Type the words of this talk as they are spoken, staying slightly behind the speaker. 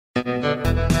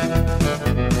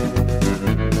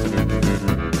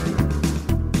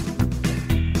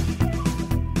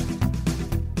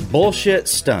Bullshit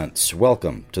stunts.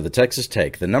 Welcome to the Texas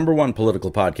Take, the number one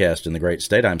political podcast in the great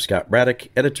state. I'm Scott Braddock,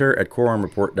 editor at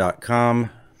quorumreport.com.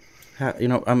 I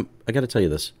got to tell you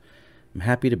this. I'm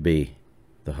happy to be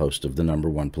the host of the number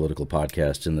one political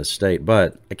podcast in this state,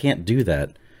 but I can't do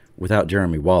that without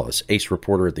Jeremy Wallace, ace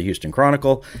reporter at the Houston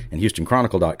Chronicle and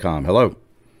HoustonChronicle.com. Hello.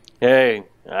 Hey,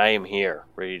 I am here,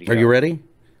 ready to go. Are you ready?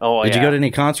 Oh, Did you go to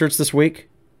any concerts this week,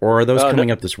 or are those coming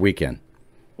up this weekend?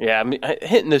 Yeah, I'm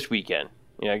hitting this weekend.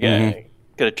 I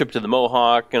got a trip to the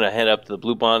Mohawk, gonna head up to the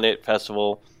Bluebonnet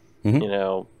Festival,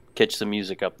 catch some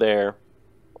music up there.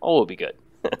 All will be good.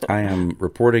 I am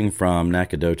reporting from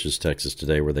Nacogdoches, Texas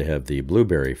today, where they have the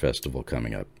Blueberry Festival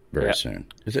coming up very soon.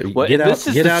 Get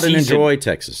out and enjoy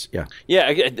Texas. Yeah,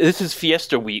 this is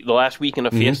Fiesta week, the last weekend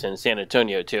of Fiesta in San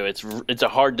Antonio too. It's a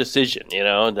hard decision,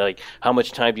 like how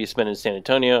much time do you spend in San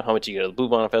Antonio, how much you go to the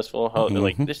Bluebonnet Festival,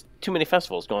 there's too many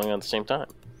festivals going on at the same time.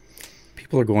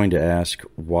 People are going to ask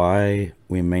why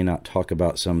we may not talk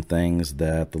about some things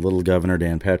that the little governor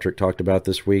Dan Patrick talked about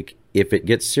this week. If it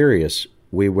gets serious,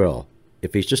 we will.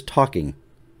 If he's just talking,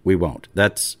 we won't.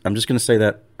 I'm just going to say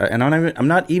that, and I'm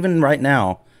not even right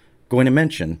now going to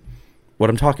mention what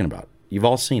I'm talking about. You've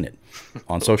all seen it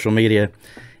on social media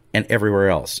and everywhere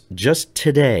else. Just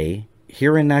today,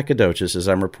 here in Nacogdoches, as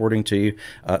I'm reporting to you,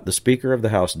 the Speaker of the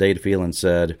House, Dade Phelan,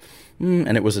 said,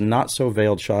 and it was a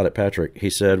not-so-veiled shot at Patrick, he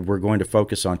said, we're going to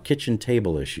focus on kitchen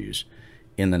table issues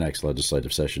in the next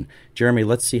legislative session. Jeremy,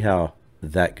 let's see how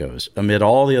that goes amid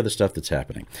all the other stuff that's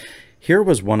happening. Here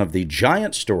was one of the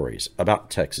giant stories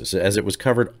about Texas as it was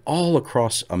covered all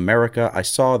across America. I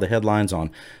saw the headlines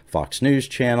on Fox News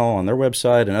Channel, on their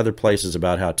website, and other places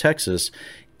about how Texas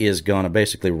is going to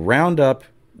basically round up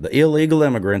the illegal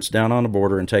immigrants down on the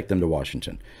border and take them to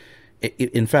Washington.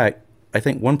 In fact, I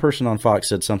think one person on Fox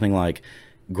said something like,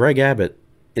 Greg Abbott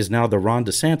is now the Ron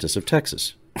DeSantis of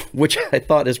Texas, which I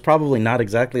thought is probably not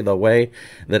exactly the way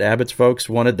that Abbott's folks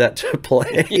wanted that to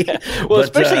play. Yeah. Well,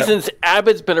 especially since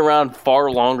Abbott's been around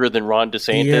far longer than Ron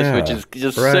DeSantis, which is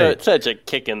just such a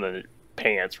kick in the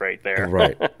pants right there.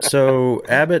 Right. So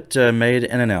Abbott made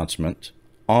an announcement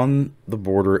on the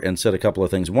border and said a couple of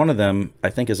things. One of them, I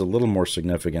think, is a little more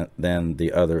significant than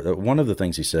the other. One of the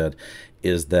things he said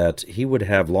is that he would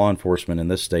have law enforcement in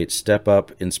this state step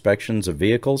up inspections of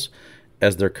vehicles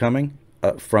as they're coming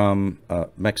from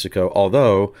Mexico,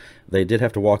 although they did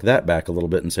have to walk that back a little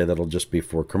bit and say that'll just be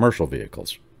for commercial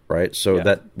vehicles, right? So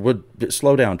that would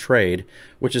slow down trade,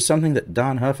 which is something that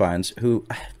Don Huffines, who...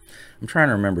 I'm trying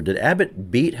to remember, did Abbott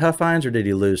beat Huffines or did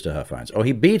he lose to Huffines? Oh,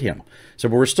 he beat him. So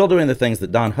we're still doing the things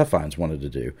that Don Huffines wanted to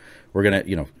do. We're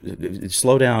going to,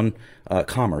 slow down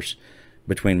commerce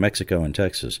between Mexico and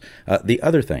Texas. The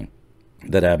other thing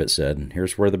that Abbott said, and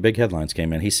here's where the big headlines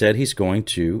came in, he said he's going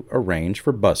to arrange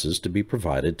for buses to be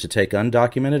provided to take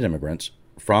undocumented immigrants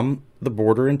from the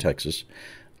border in Texas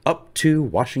up to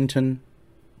Washington,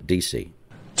 D.C.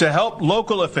 To help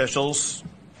local officials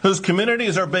whose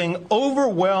communities are being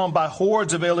overwhelmed by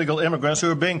hordes of illegal immigrants who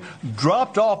are being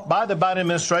dropped off by the Biden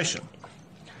administration.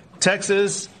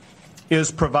 Texas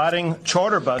is providing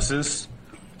charter buses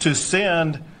to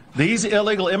send these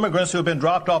illegal immigrants who have been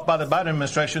dropped off by the Biden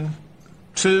administration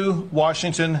to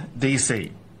Washington,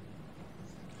 D.C.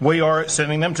 We are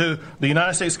sending them to the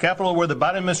United States Capitol, where the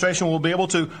Biden administration will be able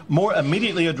to more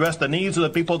immediately address the needs of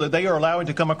the people that they are allowing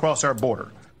to come across our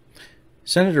border.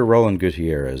 Senator Roland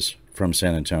Gutierrez from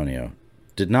San Antonio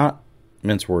did not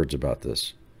mince words about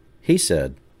this. He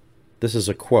said, this is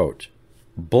a quote,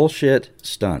 bullshit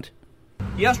stunt.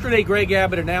 Yesterday, Greg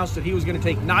Abbott announced that he was going to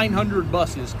take 900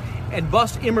 buses and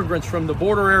bus immigrants from the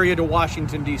border area to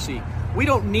Washington, D.C. We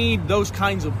don't need those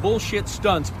kinds of bullshit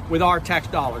stunts with our tax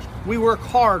dollars. We work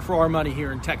hard for our money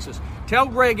here in Texas. Tell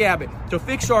Greg Abbott to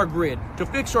fix our grid, to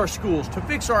fix our schools, to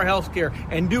fix our health care,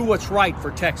 and do what's right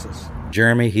for Texas.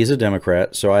 Jeremy, he's a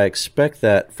Democrat, so I expect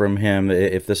that from him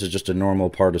if this is just a normal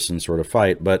partisan sort of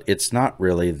fight, but it's not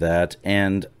really that.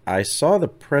 And I saw the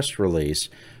press release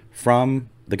from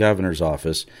the governor's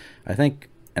office, I think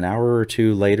an hour or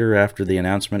two later after the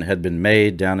announcement had been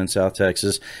made down in South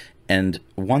Texas. And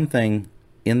one thing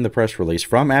in the press release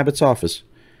from Abbott's office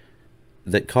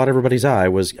that caught everybody's eye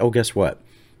was, oh, guess what?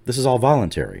 This is all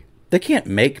voluntary. They can't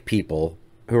make people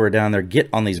who are down there get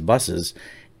on these buses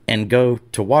and go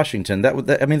to Washington. That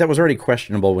was already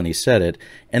questionable when he said it.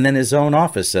 And then his own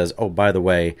office says, oh, by the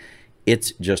way,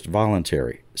 it's just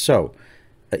voluntary. So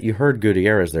You heard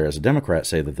Gutierrez there as a Democrat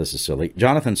say that this is silly.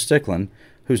 Jonathan Stickland,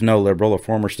 who's no liberal, a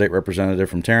former state representative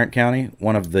from Tarrant County,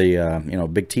 one of the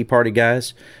big Tea Party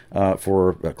guys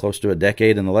for close to a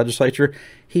decade in the legislature,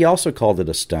 he also called it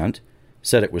a stunt,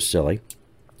 said it was silly.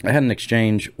 I had an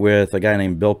exchange with a guy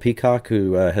named Bill Peacock,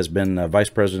 who has been vice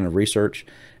president of research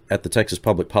at the Texas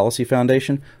Public Policy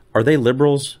Foundation. Are they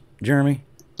liberals, Jeremy?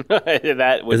 Is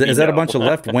that a bunch of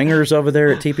left-wingers over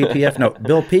there at TPPF? No,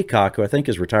 Bill Peacock, who I think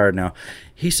is retired now,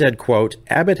 he said, quote,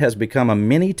 Abbott has become a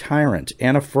mini tyrant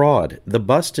and a fraud. The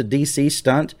bus to D.C.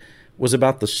 stunt was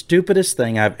about the stupidest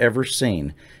thing I've ever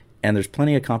seen, and there's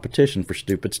plenty of competition for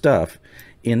stupid stuff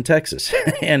in Texas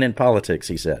and in politics,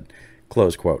 he said,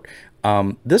 close quote.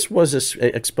 This was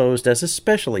exposed as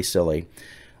especially silly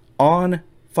on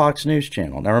Fox News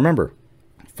Channel. Now remember,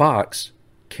 Fox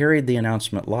carried the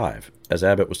announcement live as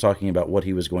Abbott was talking about what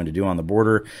he was going to do on the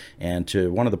border, and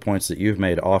to one of the points that you've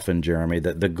made often, Jeremy,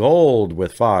 that the gold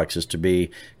with Fox is to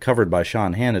be covered by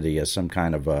Sean Hannity as some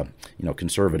kind of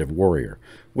conservative warrior,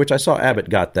 which I saw Abbott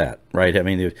got that, right? I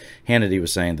mean, Hannity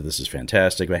was saying that this is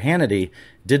fantastic, but Hannity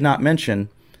did not mention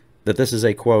that this is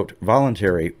a, quote,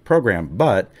 voluntary program,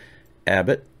 but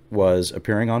Abbott was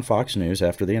appearing on Fox News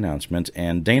after the announcement,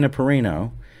 and Dana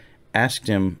Perino asked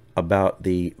him about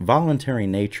the voluntary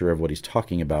nature of what he's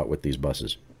talking about with these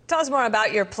buses. Tell us more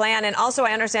about your plan. And also,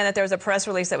 I understand that there was a press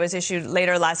release that was issued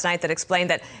later last night that explained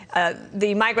that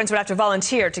the migrants would have to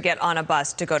volunteer to get on a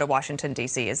bus to go to Washington,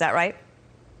 D.C. Is that right?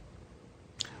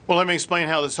 Well, let me explain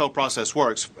how this whole process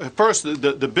works. First,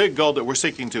 the big goal that we're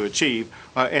seeking to achieve,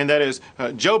 and that is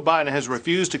Joe Biden has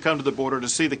refused to come to the border to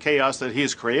see the chaos that he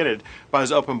has created by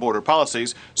his open border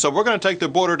policies. So we're going to take the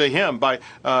border to him by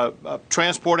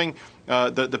transporting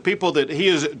the people that he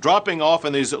is dropping off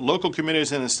in these local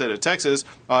communities in the state of Texas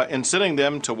and sending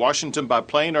them to Washington by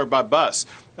plane or by bus.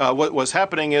 What's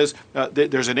happening is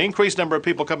there's an increased number of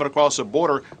people coming across the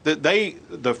border that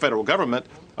the federal government,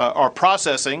 are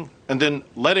processing and then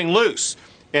letting loose.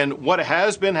 And what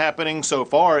has been happening so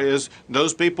far is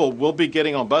those people will be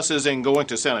getting on buses and going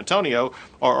to San Antonio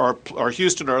or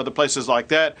Houston or other places like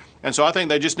that. And so I think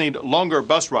they just need longer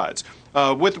bus rides.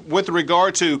 With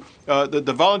regard to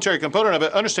the voluntary component of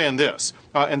it, understand this,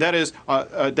 and that is,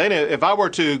 Dana, if I were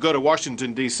to go to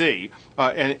Washington, D.C.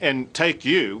 And take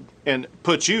you and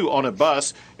put you on a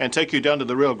bus and take you down to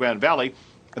the Rio Grande Valley,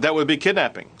 that would be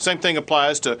kidnapping. Same thing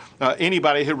applies to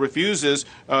anybody who refuses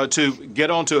to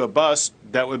get onto a bus.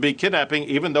 That would be kidnapping,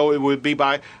 even though it would be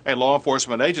by a law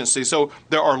enforcement agency. So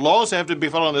there are laws that have to be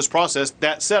followed in this process.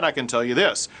 That said, I can tell you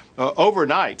this.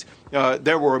 Overnight,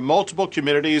 there were multiple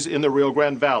communities in the Rio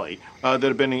Grande Valley that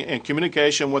have been in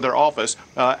communication with their office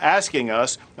asking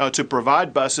us to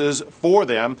provide buses for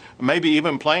them, maybe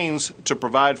even planes to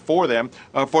provide for them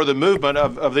for the movement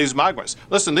of these migrants.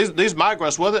 Listen, these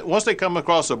migrants, once they come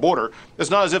across the border, it's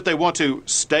not as if they want to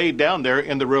stay down there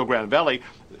in the Rio Grande Valley.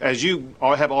 As you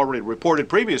have already reported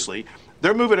previously,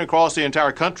 they're moving across the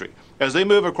entire country. As they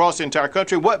move across the entire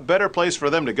country, what better place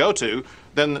for them to go to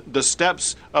than the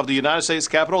steps of the United States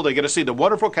Capitol? They get to see the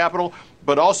wonderful Capitol,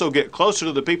 but also get closer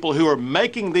to the people who are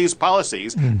making these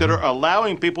policies that are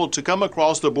allowing people to come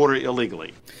across the border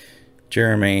illegally.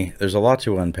 Jeremy, there's a lot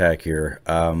to unpack here.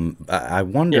 I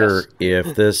wonder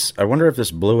if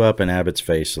this blew up in Abbott's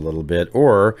face a little bit,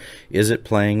 or is it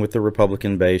playing with the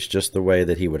Republican base just the way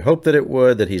that he would hope that it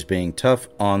would, that he's being tough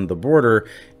on the border?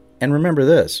 And remember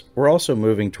this, we're also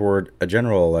moving toward a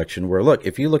general election where, look,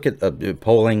 if you look at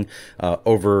polling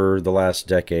over the last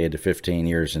decade to 15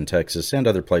 years in Texas and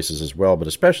other places as well, but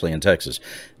especially in Texas,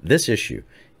 this issue,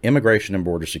 immigration and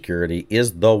border security,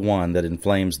 is the one that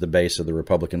inflames the base of the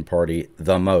Republican Party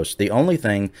the most. The only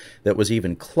thing that was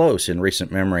even close in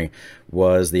recent memory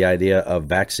was the idea of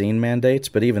vaccine mandates,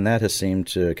 but even that has seemed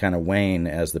to kind of wane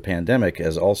as the pandemic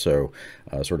has also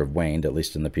sort of waned, at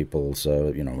least in the people's,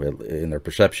 in their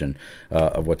perception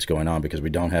of what's going on, because we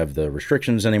don't have the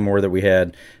restrictions anymore that we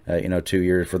had, 2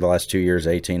 years, for the last 2 years,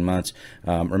 18 months.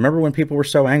 Remember when people were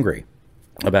so angry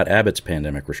about Abbott's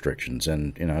pandemic restrictions,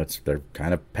 and they're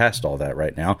kind of past all that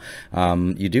right now.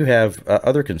 You do have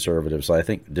other conservatives. I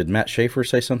think, did Matt Schaefer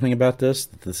say something about this?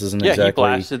 This isn't exactly. He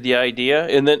blasted the idea,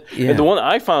 and then and the one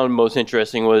I found most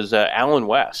interesting was Allen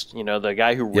West. The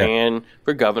guy who ran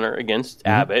for governor against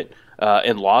Abbott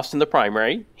and lost in the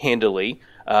primary handily.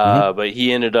 But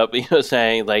he ended up,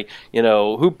 saying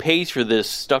who pays for this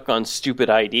stuck on stupid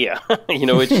idea,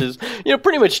 which is,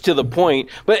 pretty much to the point.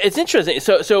 But it's interesting.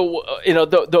 So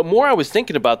the more I was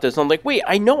thinking about this, I'm like, wait,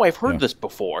 I know I've heard this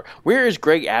before. Where is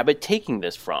Greg Abbott taking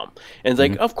this from? And it's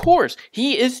like, of course,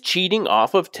 he is cheating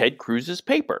off of Ted Cruz's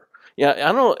paper. Yeah,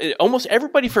 I don't know. Almost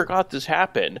everybody forgot this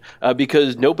happened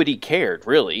because nobody cared,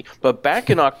 really. But back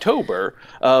in October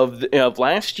of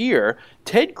last year,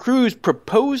 Ted Cruz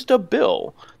proposed a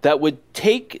bill that would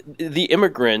take the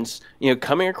immigrants,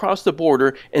 coming across the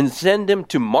border and send them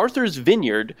to Martha's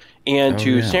Vineyard and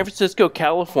San Francisco,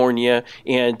 California,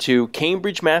 and to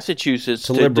Cambridge, Massachusetts.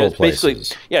 To liberal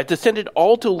places. To send it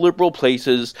all to liberal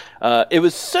places. It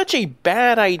was such a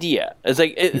bad idea. It's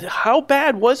like, how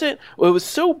bad was it? Well, it was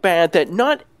so bad that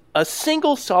not a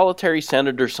single solitary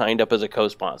senator signed up as a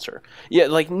co-sponsor. Yeah,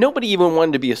 like nobody even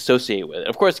wanted to be associated with it.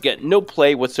 Of course, again, no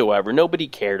play whatsoever. Nobody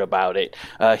cared about it.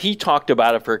 He talked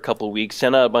about it for a couple of weeks,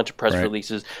 sent out a bunch of press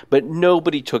releases, but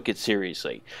nobody took it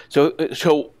seriously.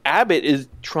 So Abbott is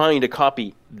trying to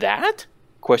copy that?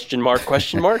 Question mark.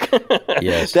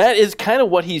 Yes. That is kind of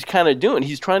what he's kind of doing.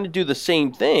 He's trying to do the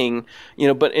same thing,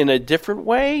 but in a different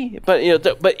way.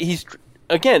 But but he's,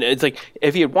 again, it's like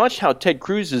if he had watched how Ted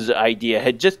Cruz's idea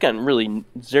had just gotten really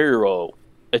zero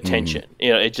attention.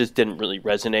 It just didn't really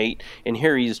resonate. And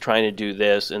here he's trying to do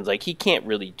this, and it's like he can't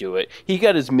really do it. He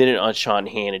got his minute on Sean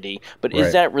Hannity, but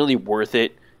is that really worth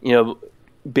it?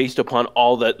 Based upon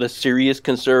all the serious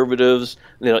conservatives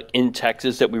in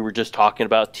Texas that we were just talking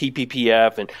about,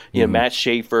 TPPF and Matt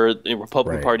Schaefer, the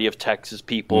Republican Party of Texas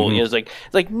people. It's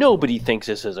like nobody thinks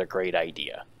this is a great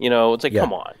idea. It's like,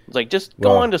 come on. It's like, just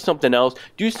go on to something else.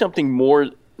 Do something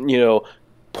more,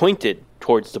 pointed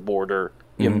towards the border,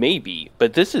 maybe.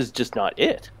 But this is just not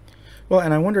it. Well,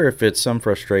 and I wonder if it's some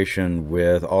frustration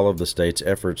with all of the state's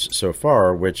efforts so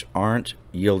far, which aren't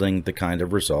yielding the kind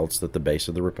of results that the base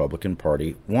of the Republican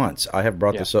Party wants. I have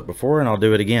brought this up before, and I'll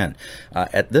do it again.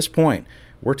 At this point,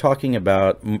 we're talking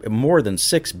about more than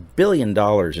 $6 billion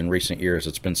in recent years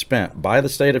that's been spent by the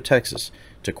state of Texas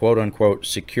to, quote-unquote,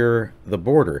 secure the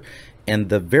border. And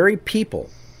the very people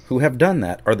who have done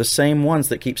that are the same ones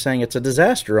that keep saying it's a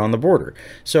disaster on the border.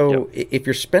 So if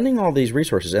you're spending all these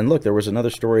resources, and look, there was another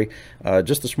story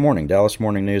just this morning, Dallas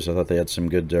Morning News. I thought they had some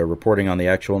good reporting on the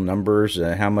actual numbers,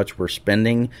 how much we're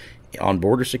spending on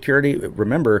border security.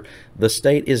 Remember, the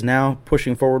state is now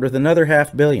pushing forward with another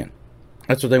 $500 million.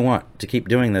 That's what they want, to keep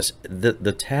doing this.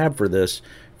 The tab for this,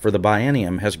 for the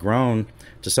biennium, has grown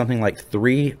to something like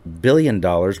 $3 billion,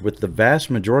 with the vast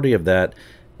majority of that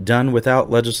done without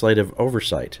legislative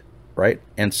oversight, right?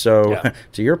 And so,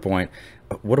 to your point,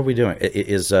 what are we doing?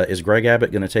 Is Greg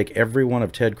Abbott going to take every one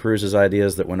of Ted Cruz's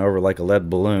ideas that went over like a lead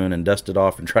balloon and dust it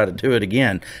off and try to do it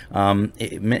again?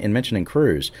 In mentioning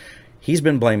Cruz, he's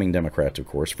been blaming Democrats, of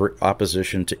course, for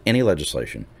opposition to any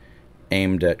legislation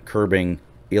aimed at curbing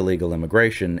illegal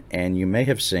immigration, and you may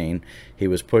have seen he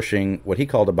was pushing what he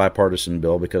called a bipartisan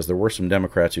bill, because there were some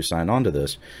Democrats who signed on to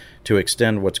this, to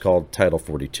extend what's called Title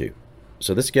 42.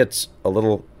 So this gets a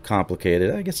little complicated.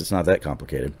 I guess it's not that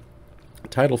complicated.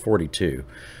 Title 42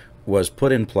 was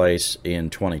put in place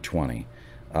in 2020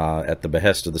 at the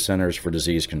behest of the Centers for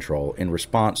Disease Control in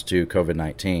response to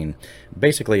COVID-19.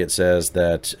 Basically, it says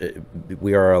that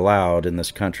we are allowed in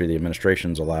this country, the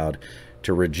administration's allowed,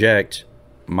 to reject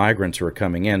migrants who are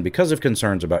coming in because of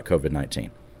concerns about COVID-19.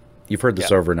 You've heard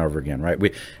this over and over again, right?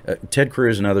 Ted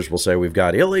Cruz and others will say we've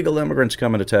got illegal immigrants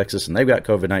coming to Texas and they've got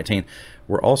COVID-19.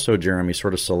 We're also, Jeremy,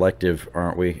 sort of selective,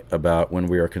 aren't we, about when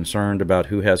we are concerned about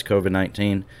who has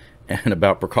COVID-19 and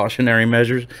about precautionary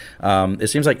measures. It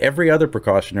seems like every other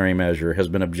precautionary measure has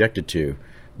been objected to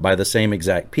by the same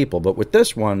exact people. But with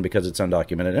this one, because it's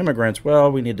undocumented immigrants, well,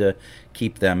 we need to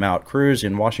keep them out. Cruz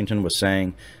in Washington was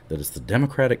saying that it's the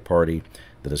Democratic Party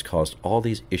that has caused all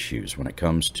these issues when it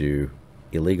comes to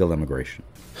illegal immigration.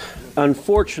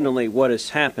 Unfortunately, what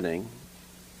is happening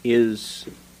is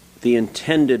the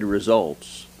intended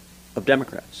results of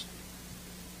Democrats.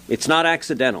 It's not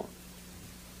accidental.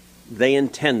 They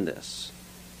intend this.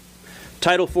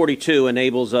 Title 42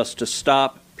 enables us to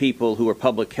stop people who are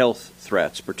public health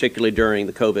threats, particularly during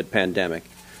the COVID pandemic,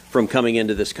 from coming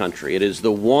into this country. It is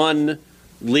the one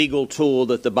legal tool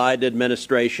that the Biden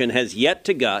administration has yet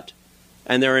to gut,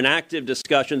 and there are active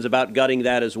discussions about gutting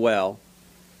that as well.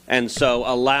 And so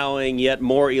allowing yet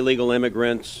more illegal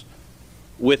immigrants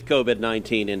with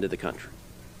COVID-19 into the country.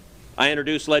 I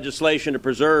introduced legislation to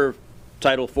preserve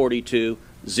Title 42.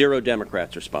 0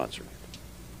 Democrats are sponsoring it.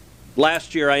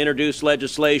 Last year, I introduced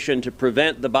legislation to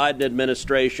prevent the Biden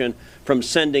administration from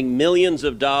sending millions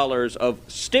of dollars of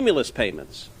stimulus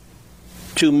payments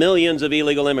to millions of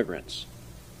illegal immigrants.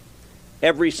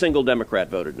 Every single Democrat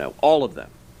voted no, all of them.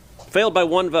 Failed by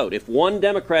one vote. If one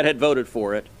Democrat had voted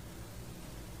for it,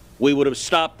 we would have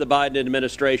stopped the Biden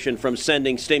administration from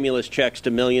sending stimulus checks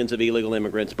to millions of illegal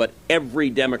immigrants, but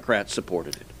every Democrat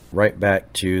supported it. right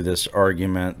back to this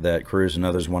argument that Cruz and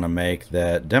others want to make,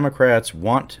 that Democrats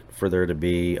want for there to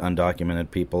be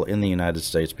undocumented people in the United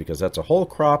States because that's a whole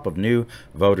crop of new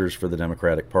voters for the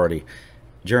Democratic Party.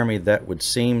 Jeremy, that would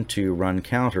seem to run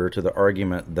counter to the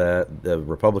argument that the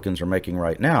Republicans are making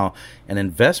right now and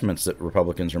investments that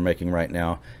Republicans are making right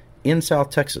now in South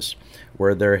Texas,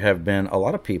 where there have been a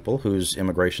lot of people whose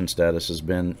immigration status has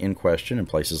been in question in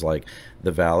places like the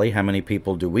Valley. How many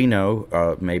people do we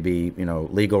know, maybe,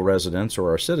 legal residents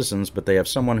or are citizens, but they have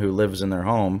someone who lives in their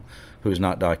home who's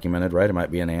not documented, right? It might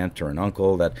be an aunt or an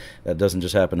uncle. That doesn't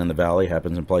just happen in the Valley, it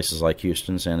happens in places like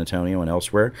Houston, San Antonio, and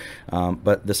elsewhere.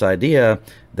 But this idea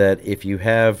that if you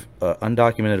have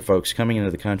undocumented folks coming into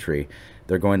the country,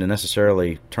 they're going to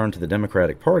necessarily turn to the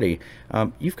Democratic Party.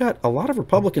 You've got a lot of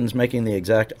Republicans making the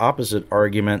exact opposite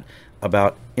argument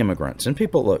about immigrants. And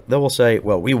people, look, they will say,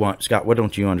 well, Scott, what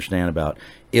don't you understand about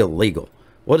illegal?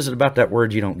 What is it about that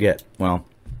word you don't get? Well,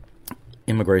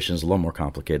 immigration is a little more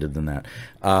complicated than that.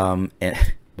 And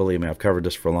believe me, I've covered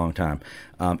this for a long time.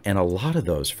 And a lot of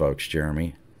those folks,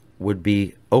 Jeremy, would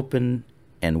be open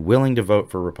and willing to vote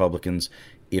for Republicans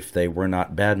if they were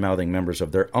not bad-mouthing members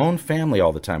of their own family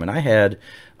all the time. And I had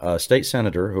a state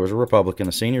senator who was a Republican,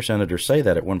 a senior senator, say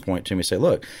that at one point to me, say,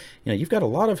 look, you've got a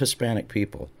lot of Hispanic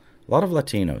people, a lot of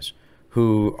Latinos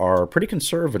who are pretty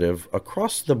conservative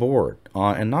across the board,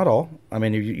 and not all. I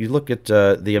mean, you look at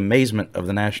the amazement of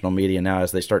the national media now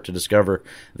as they start to discover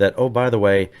that, oh, by the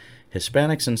way,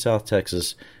 Hispanics in South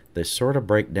Texas, they sort of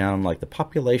break down like the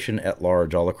population at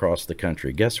large all across the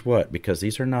country. Guess what? Because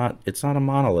it's not a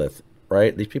monolith.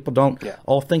 Right? These people don't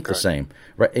all think the same.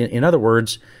 Right? In other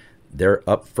words, they're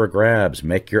up for grabs.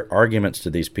 Make your arguments to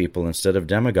these people instead of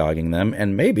demagoguing them,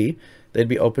 and maybe they'd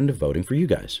be open to voting for you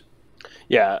guys.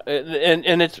 Yeah,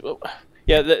 and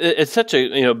it's such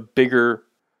a bigger,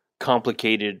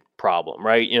 complicated problem,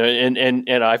 right?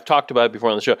 And I've talked about it before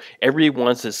on the show. Everybody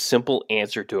wants a simple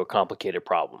answer to a complicated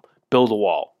problem. Build a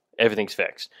wall, everything's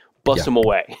fixed. Bust them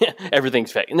away.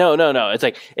 Everything's fake. No. It's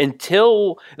like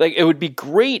until it would be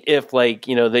great if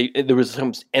there was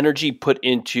some energy put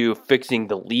into fixing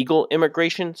the legal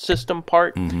immigration system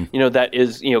part. Mm-hmm. That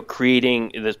is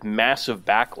creating this massive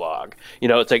backlog.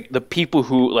 It's like the people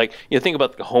who think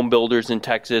about the home builders in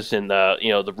Texas and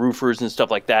the roofers and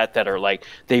stuff like that are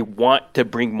they want to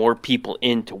bring more people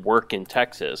in to work in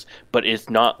Texas, but it's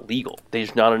not legal.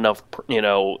 There's not enough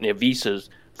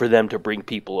visas for them to bring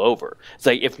people over. It's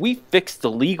like if we fix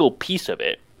the legal piece of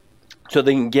it so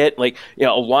they can get a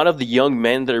lot of the young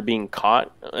men that are being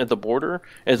caught at the border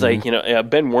is Ben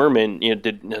Werman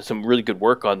did some really good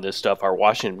work on this stuff, our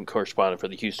Washington correspondent for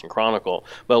the Houston Chronicle.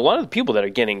 But a lot of the people that are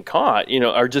getting caught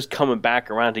are just coming back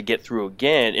around to get through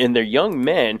again, and they're young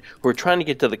men who are trying to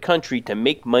get to the country to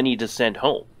make money to send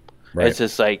home. Right. It's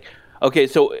just okay,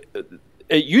 so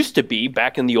it used to be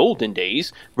back in the olden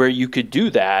days where you could do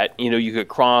that, you could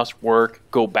cross, work,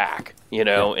 go back, and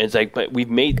it's but we've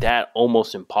made that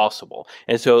almost impossible.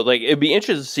 And so it'd be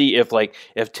interesting to see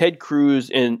if Ted Cruz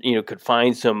and, could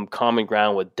find some common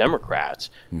ground with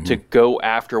Democrats to go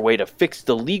after a way to fix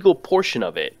the legal portion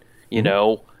of it,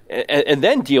 and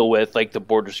then deal with the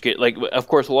border security. Of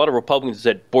course, a lot of Republicans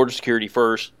said border security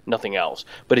first, nothing else.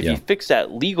 But if you fix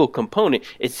that legal component,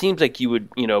 it seems like you would,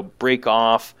 break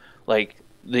off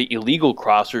the illegal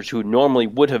crossers who normally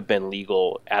would have been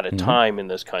legal at a time in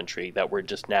this country that we're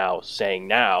just now saying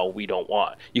now we don't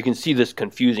want. You can see this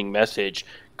confusing message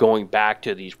going back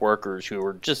to these workers who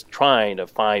are just trying to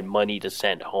find money to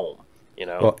send home.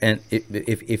 Well, and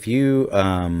if you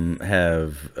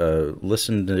have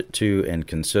listened to and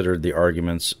considered the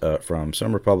arguments from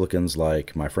some Republicans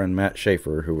like my friend Matt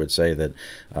Schaefer, who would say that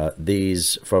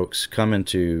these folks come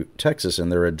into Texas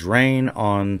and they're a drain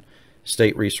on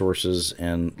state resources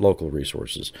and local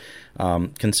resources.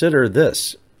 Consider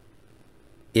this.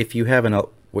 If you have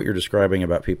what you're describing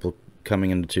about people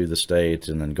coming into the state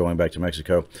and then going back to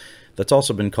Mexico, that's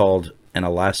also been called an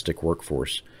elastic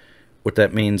workforce. What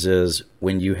that means is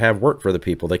when you have work for the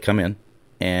people, they come in,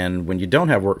 and when you don't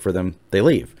have work for them, they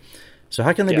leave. So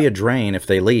how can they be a drain if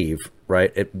they leave,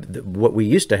 right? What we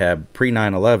used to have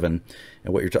pre-9/11,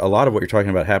 and a lot of what you're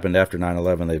talking about happened after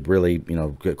 9/11. They really,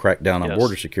 cracked down on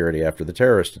border security after the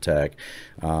terrorist attack,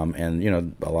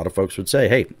 and a lot of folks would say,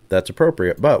 "Hey, that's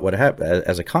appropriate." But what happened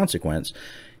as a consequence,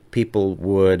 people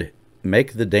would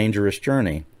make the dangerous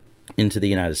journey into the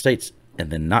United States and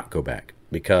then not go back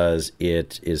because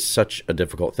it is such a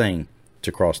difficult thing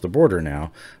to cross the border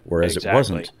now, whereas it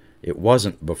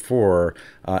wasn't before.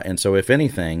 And so if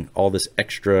anything, all this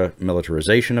extra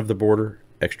militarization of the border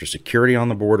extra security on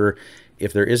the border.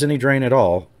 If there is any drain at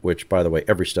all, which, by the way,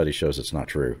 every study shows it's not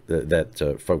true,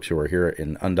 that folks who are here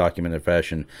in undocumented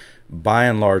fashion, by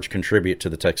and large, contribute to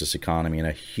the Texas economy in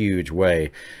a huge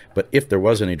way. But if there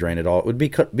was any drain at all, it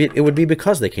would be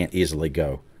because they can't easily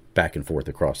go back and forth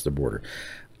across the border.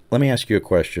 Let me ask you a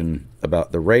question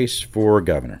about the race for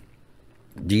governor.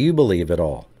 Do you believe at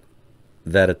all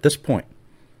that at this point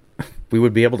we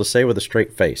would be able to say with a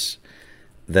straight face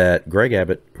that Greg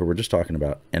Abbott, who we're just talking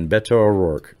about, and Beto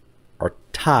O'Rourke are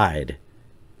tied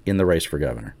in the race for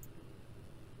governor?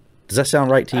 Does that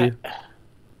sound right to you?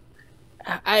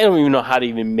 I don't even know how to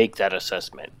even make that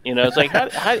assessment. It's like,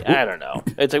 I don't know.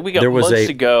 It's like we got months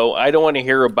to go. I don't want to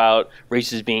hear about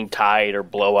races being tied or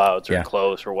blowouts or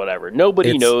close or whatever.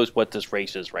 Nobody knows what this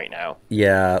race is right now.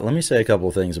 Yeah, let me say a couple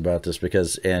of things about this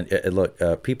because,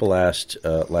 look, people asked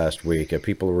last week,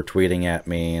 people were tweeting at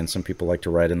me, and some people like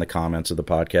to write in the comments of the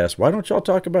podcast, why don't y'all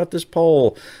talk about this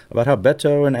poll about how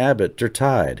Beto and Abbott are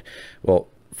tied? Well,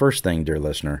 first thing, dear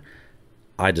listener,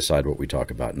 I decide what we talk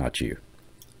about, not you.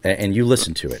 And you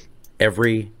listen to it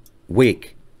every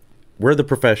week. We're the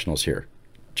professionals here.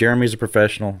 Jeremy's a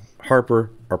professional.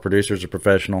 Harper, our producer, is a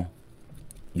professional.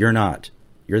 You're not.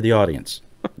 You're the audience.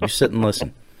 You sit and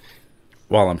listen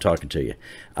while I'm talking to you.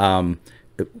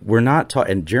 We're not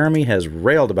and Jeremy has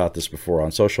railed about this before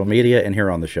on social media and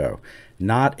here on the show.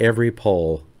 Not every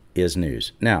poll is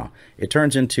news. Now, it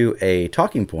turns into a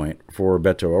talking point for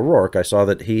Beto O'Rourke. I saw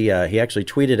that he actually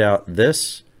tweeted out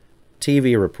this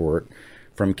TV report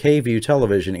from KVUE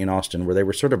Television in Austin, where they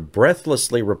were sort of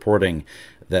breathlessly reporting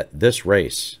that this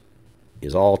race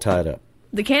is all tied up.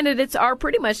 The candidates are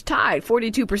pretty much tied.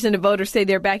 42% of voters say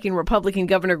they're backing Republican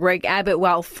Governor Greg Abbott,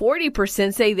 while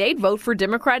 40% say they'd vote for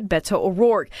Democrat Beto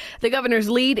O'Rourke. The governor's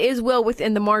lead is well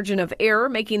within the margin of error,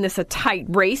 making this a tight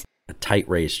race. A tight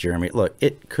race, Jeremy. Look,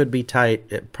 it could be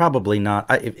tight. Probably not.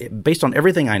 Based on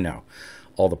everything I know,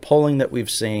 all the polling that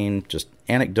we've seen, just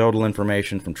anecdotal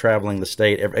information from traveling the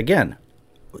state. Again,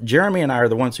 Jeremy and I are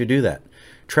the ones who do that,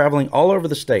 traveling all over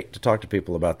the state to talk to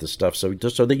people about this stuff so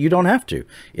that you don't have to.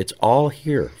 It's all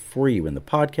here for you in the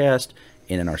podcast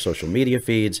and in our social media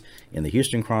feeds, in the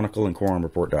Houston Chronicle and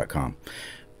quorumreport.com.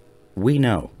 We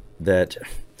know that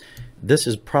this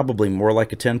is probably more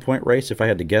like a 10-point race if I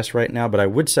had to guess right now, but I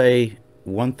would say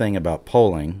one thing about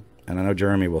polling, and I know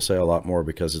Jeremy will say a lot more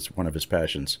because it's one of his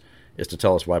passions, is to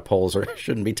tell us why polls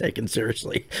shouldn't be taken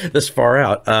seriously this far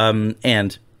out.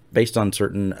 And based on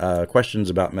certain questions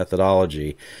about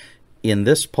methodology. In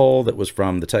this poll that was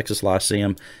from the Texas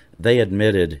Lyceum, they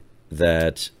admitted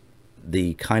that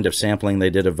the kind of sampling they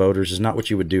did of voters is not what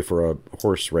you would do for a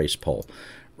horse race poll,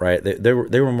 right? They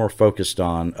were more focused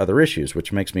on other issues,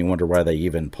 which makes me wonder why they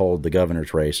even polled the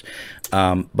governor's race.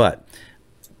 But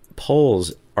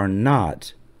polls are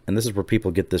not, and this is where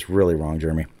people get this really wrong,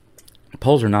 Jeremy,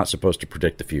 polls are not supposed to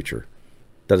predict the future.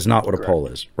 That is not what a poll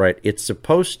is, right? It's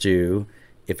supposed to,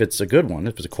 if it's a good one,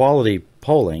 if it's quality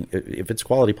polling,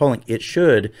 it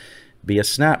should be a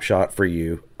snapshot for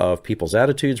you of people's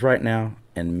attitudes right now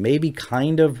and maybe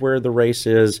kind of where the race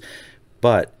is.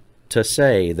 But to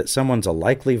say that someone's a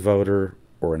likely voter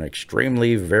or an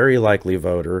extremely very likely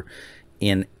voter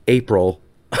in April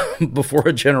before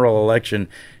a general election,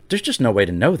 there's just no way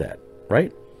to know that,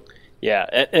 right? Yeah,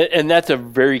 and that's a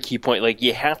very key point. Like,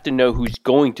 you have to know who's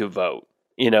going to vote,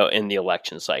 in the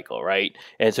election cycle, right?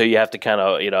 And so you have to kind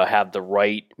of, have the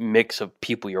right mix of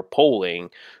people you're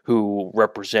polling who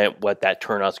represent what that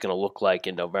turnout's going to look like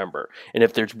in November. And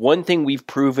if there's one thing we've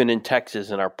proven in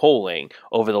Texas in our polling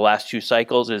over the last two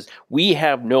cycles is we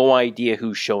have no idea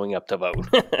who's showing up to vote.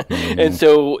 And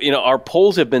so, our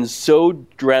polls have been so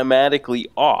dramatically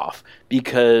off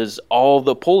because all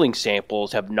the polling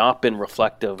samples have not been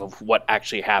reflective of what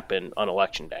actually happened on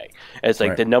Election Day. It's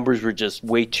like the numbers were just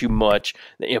way too much.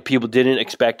 People didn't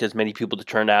expect as many people to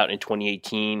turn out in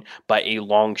 2018 by a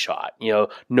long shot.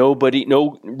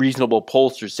 No reasonable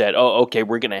pollster said, oh, okay,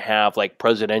 we're going to have like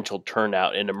presidential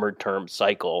turnout in a midterm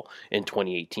cycle in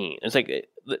 2018. It's like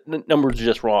the numbers are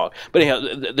just wrong. But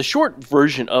anyhow, the short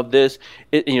version of this,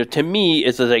 to me,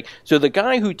 is like, so the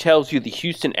guy who tells you the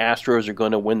Houston Astros are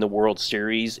going to win the World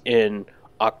Series in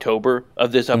October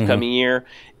of this upcoming year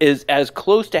is as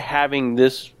close to having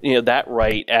this, that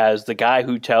right as the guy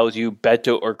who tells you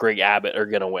Beto or Greg Abbott are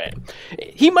going to win.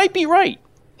 He might be right.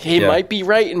 He might be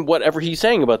right in whatever he's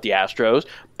saying about the Astros,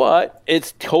 but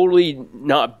it's totally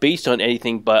not based on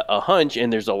anything but a hunch,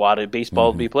 and there's a lot of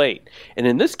baseball to be played. And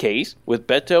in this case, with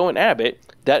Beto and Abbott,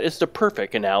 that is the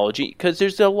perfect analogy because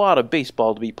there's a lot of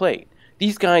baseball to be played.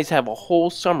 These guys have a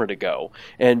whole summer to go,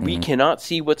 and we cannot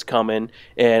see what's coming.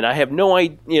 And I have no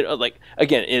idea.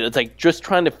 Again, it's like just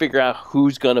trying to figure out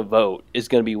who's going to vote is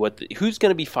going to be who's going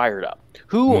to be fired up.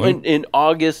 Who in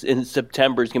August and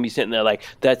September is going to be sitting there like,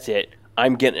 that's it,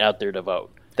 I'm getting out there to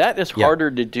vote. That is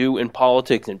harder to do in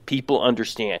politics, and people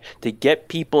understand. To get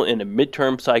people in a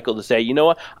midterm cycle to say, you know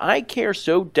what, I care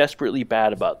so desperately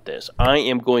bad about this. I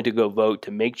am going to go vote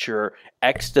to make sure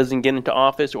X doesn't get into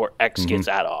office or X gets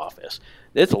out of office.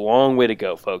 It's a long way to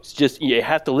go, folks. Just you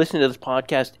have to listen to this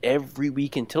podcast every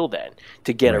week until then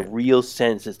to get a real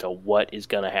sense as to what is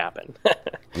going to happen.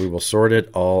 We will sort it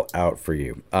all out for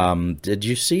you. Did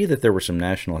you see that there were some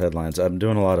national headlines? I'm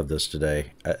doing a lot of this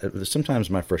today. Sometimes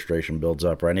my frustration builds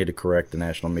up, or I need to correct the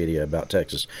national media about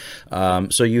Texas.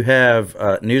 So you have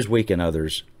Newsweek and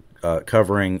others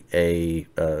covering a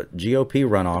GOP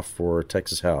runoff for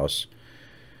Texas House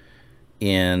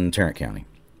in Tarrant County.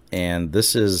 And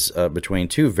this is between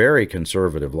two very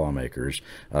conservative lawmakers.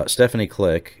 Stephanie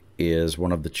Click is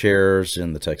one of the chairs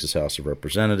in the Texas House of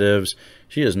Representatives.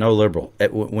 She is no liberal.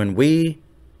 When we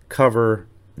cover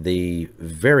the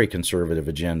very conservative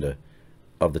agenda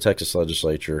of the Texas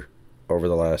legislature over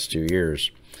the last 2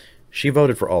 years, she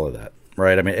voted for all of that,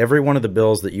 right? I mean, every one of the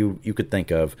bills that you could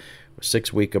think of,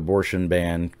 6-week abortion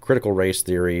ban, critical race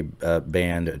theory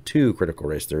ban, 2 critical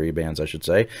race theory bans, I should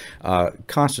say,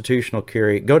 constitutional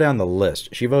carry, go down the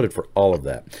list. She voted for all of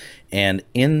that. And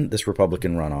in this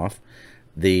Republican runoff,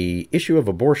 the issue of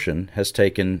abortion has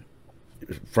taken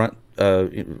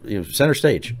center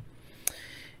stage.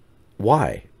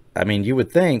 Why? I mean, you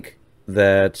would think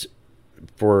that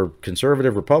for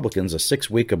conservative Republicans, a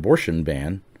 6-week abortion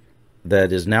ban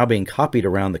that is now being copied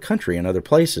around the country in other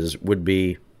places would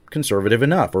be conservative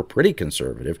enough, or pretty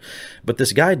conservative. But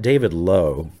this guy, David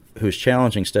Lowe, who's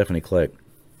challenging Stephanie Click,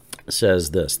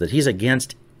 says this, that he's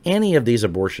against any of these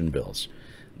abortion bills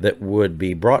that would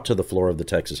be brought to the floor of the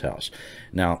Texas House.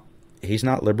 Now, he's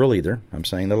not liberal either. I'm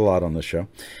saying that a lot on this show.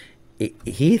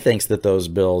 He thinks that those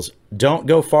bills don't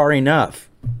go far enough.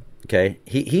 Okay?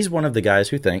 He's one of the guys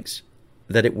who thinks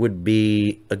that it would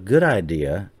be a good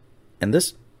idea, and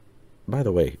this, by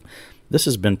the way, this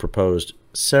has been proposed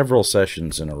several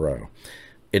sessions in a row.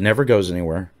 It never goes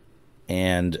anywhere.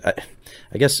 And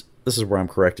I guess this is where I'm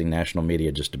correcting national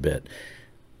media just a bit.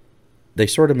 They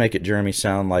sort of make it, Jeremy,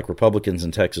 sound like Republicans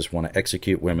in Texas want to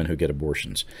execute women who get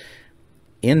abortions.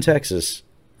 In Texas,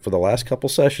 for the last couple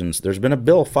sessions, there's been a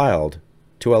bill filed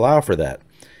to allow for that.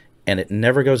 And it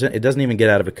never goes in. It doesn't even get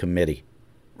out of a committee,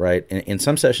 right? In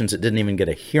some sessions, it didn't even get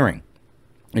a hearing.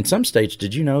 In some states,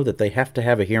 did you know that they have to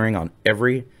have a hearing on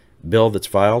every bill that's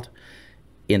filed?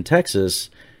 In Texas,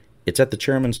 it's at the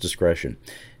chairman's discretion.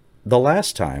 The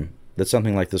last time that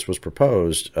something like this was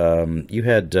proposed, you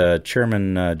had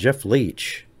Chairman Jeff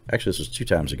Leach. Actually, this was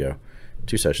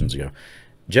 2 sessions ago.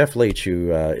 Jeff Leach,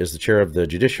 who is the chair of the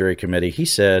Judiciary Committee, he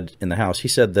said in the House, he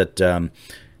said that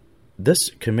this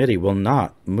committee will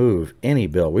not move any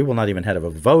bill. We will not even have a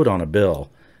vote on a bill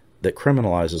that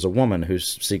criminalizes a woman who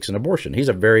seeks an abortion. He's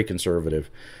a very conservative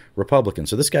Republican.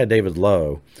 So this guy, David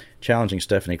Lowe, challenging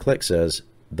Stephanie Click, says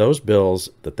those bills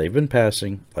that they've been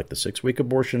passing, like the 6-week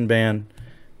abortion ban,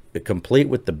 complete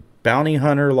with the bounty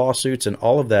hunter lawsuits and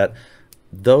all of that,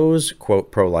 those,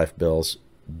 quote, pro-life bills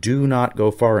do not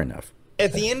go far enough.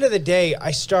 At the end of the day,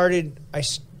 I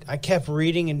kept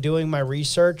reading and doing my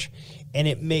research, and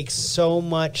it makes so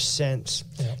much sense.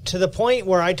 Yeah. To the point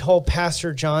where I told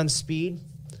Pastor John Speed,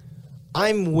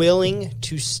 I'm willing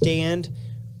to stand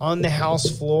on the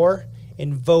House floor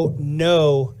and vote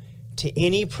no to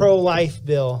any pro-life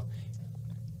bill.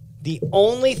 The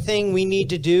only thing we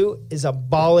need to do is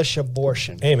abolish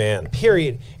abortion. Amen.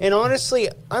 Period. And honestly,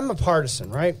 I'm a partisan,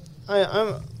 right?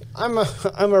 I'm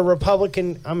a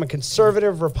Republican. I'm a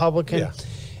conservative Republican. Yeah.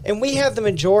 And we have the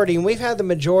majority, and we've had the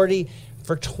majority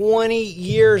for 20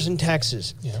 years in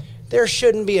Texas. Yeah. There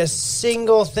shouldn't be a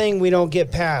single thing we don't get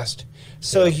passed.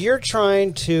 So if you're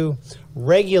trying to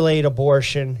regulate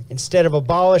abortion instead of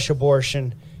abolish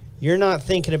abortion, you're not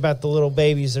thinking about the little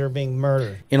babies that are being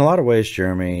murdered. In a lot of ways,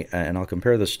 Jeremy, and I'll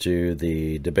compare this to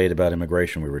the debate about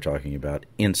immigration we were talking about,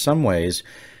 in some ways,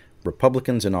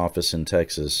 Republicans in office in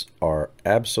Texas are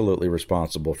absolutely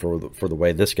responsible for the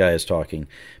way this guy is talking,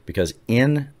 because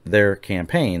in their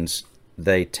campaigns,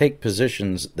 they take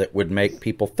positions that would make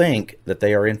people think that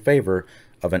they are in favor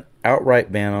of an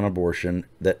outright ban on abortion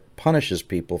that punishes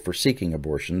people for seeking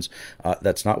abortions.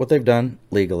 That's not what they've done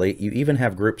legally. You even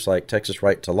have groups like Texas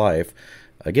Right to Life,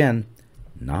 again,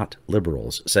 not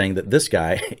liberals, saying that this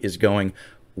guy is going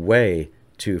way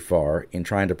too far in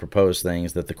trying to propose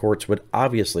things that the courts would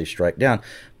obviously strike down.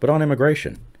 But on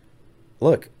immigration,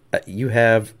 look, you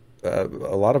have a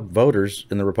lot of voters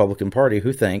in the Republican Party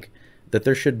who think that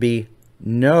there should be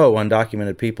no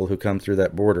undocumented people who come through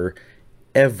that border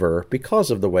ever, because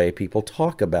of the way people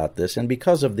talk about this and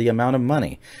because of the amount of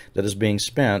money that is being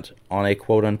spent on a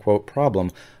quote-unquote problem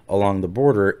along the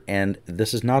border. And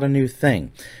this is not a new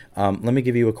thing. Let me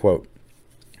give you a quote.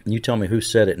 You tell me who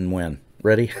said it and when.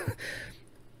 Ready?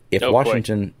 If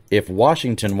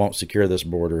Washington won't secure this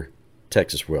border,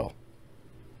 Texas will.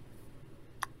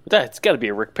 That's got to be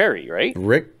a Rick Perry, right?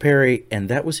 Rick Perry, and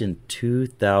that was in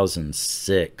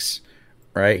 2006,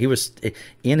 right? He was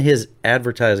in his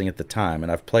advertising at the time,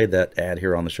 and I've played that ad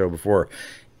here on the show before.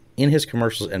 In his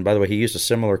commercials, and by the way, he used a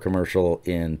similar commercial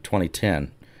in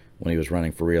 2010 when he was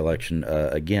running for re-election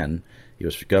again. He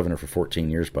was governor for 14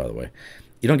 years, by the way.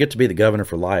 You don't get to be the governor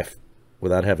for life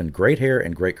without having great hair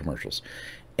and great commercials.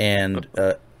 And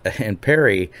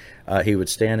Perry, he would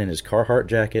stand in his Carhartt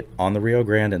jacket on the Rio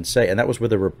Grande and say, and that was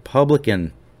with a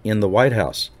Republican in the White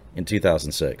House in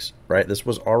 2006, right? This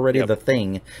was already the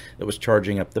thing that was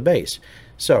charging up the base.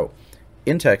 So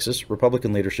in Texas,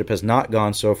 Republican leadership has not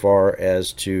gone so far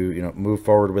as to, move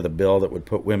forward with a bill that would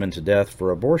put women to death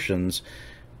for abortions,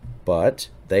 but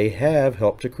they have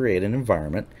helped to create an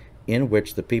environment in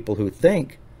which the people who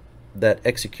think that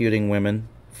executing women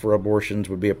for abortions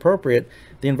would be appropriate,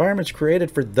 the environment's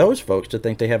created for those folks to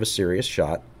think they have a serious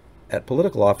shot at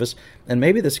political office, and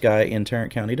maybe this guy in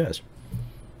Tarrant County does.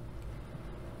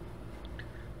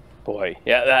 Boy,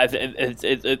 yeah, that's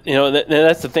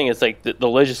the thing. It's like the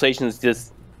legislation is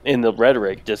just, in the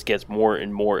rhetoric, just gets more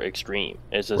and more extreme.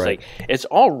 It's just like, it's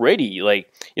already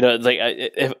like,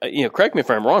 correct me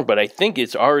if I'm wrong, but I think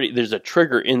it's already, there's a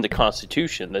trigger in the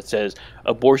Constitution that says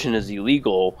abortion is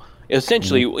illegal.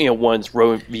 Essentially, once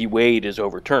Roe v. Wade is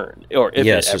overturned, or if it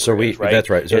ever is, right? That's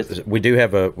right. So we do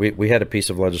have we had a piece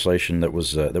of legislation that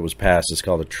was passed. It's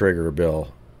called a trigger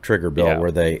bill,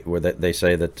 where they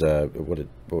say that what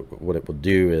it will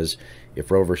do is,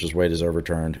 if Roe versus Wade is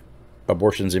overturned,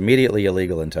 abortion's immediately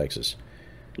illegal in Texas.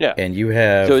 Yeah, and you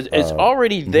have it's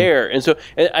already there, and so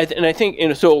I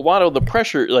think so a lot of the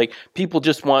pressure, like, people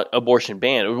just want abortion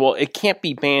banned. Well, it can't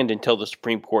be banned until the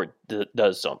Supreme Court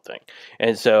does something,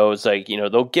 and so it's like,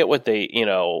 they'll get what they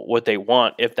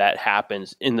want if that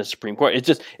happens in the Supreme Court.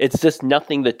 It's just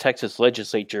nothing the Texas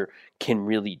legislature can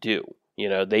really do.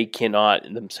 They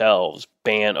cannot themselves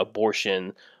ban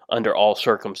abortion under all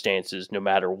circumstances, no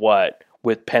matter what,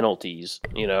 with penalties,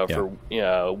 for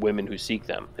women who seek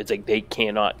them. It's like they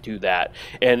cannot do that.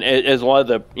 And as a lot of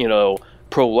the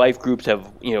pro-life groups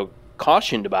have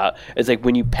cautioned about, it's like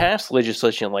when you pass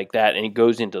legislation like that and it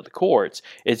goes into the courts,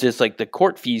 it's just like the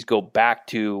court fees go back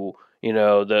to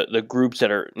the groups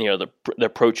that are the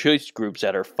pro-choice groups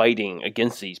that are fighting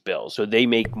against these bills. So they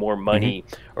make more money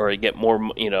or get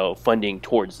more funding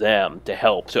towards them to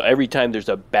help. So every time there's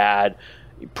a bad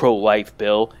pro-life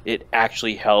bill, it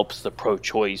actually helps the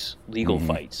pro-choice legal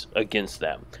fights against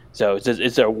them. So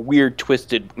it's a weird,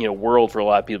 twisted world for a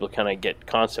lot of people to kind of get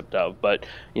concept of. But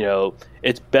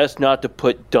it's best not to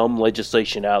put dumb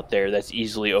legislation out there that's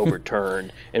easily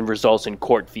overturned and results in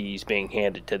court fees being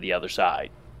handed to the other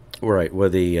side. Right. Well,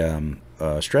 the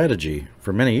strategy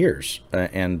for many years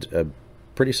and a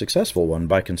pretty successful one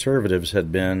by conservatives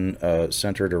had been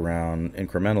centered around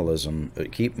incrementalism.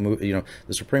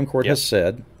 The Supreme Court has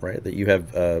said, right, that you have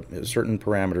certain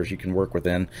parameters you can work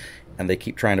within, and they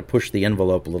keep trying to push the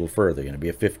envelope a little further. Be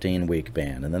a 15-week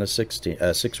ban, and then a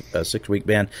 6-week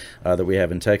ban that we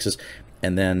have in Texas,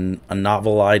 and then a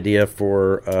novel idea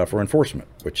for enforcement,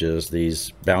 which is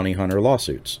these bounty hunter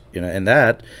lawsuits. And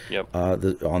that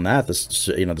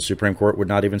the Supreme Court would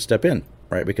not even step in.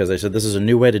 Right, because they said this is a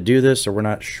new way to do this, so we're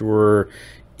not sure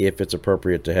if it's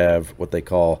appropriate to have what they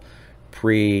call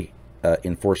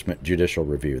pre-enforcement judicial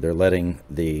review. They're letting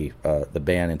the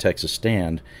ban in Texas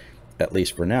stand, at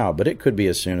least for now, but it could be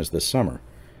as soon as this summer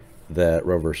that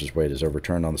Roe versus Wade is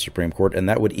overturned on the Supreme Court, and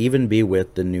that would even be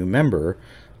with the new member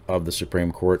of the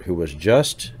Supreme Court who was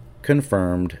just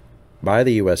confirmed by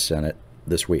the U.S. Senate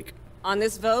this week. On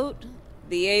this vote,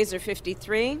 the yeas are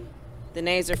 53, the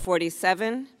nays are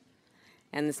 47.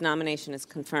 And this nomination is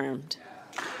confirmed.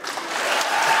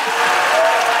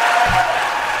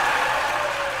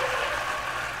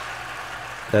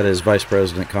 That is Vice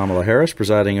President Kamala Harris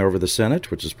presiding over the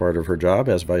Senate, which is part of her job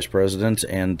as Vice President.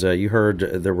 And you heard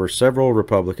there were several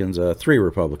Republicans, 3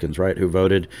 Republicans, right, who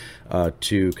voted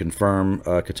to confirm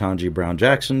Ketanji Brown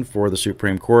Jackson for the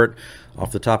Supreme Court.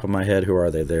 Off the top of my head, who are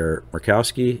they? They're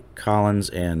Murkowski, Collins,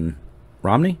 and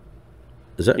Romney?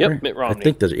 Is that right? Mitt Romney. I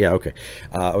think that, yeah, okay.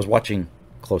 I was watching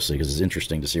closely because it's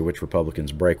interesting to see which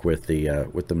Republicans break with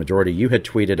the majority. You had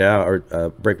tweeted out, or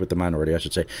break with the minority, I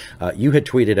should say. You had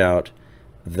tweeted out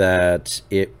that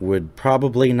it would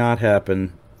probably not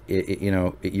happen,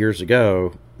 years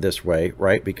ago this way,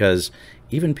 right? Because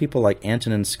even people like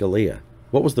Antonin Scalia,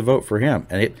 what was the vote for him?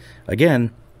 And it,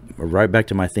 again, right back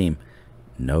to my theme,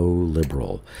 no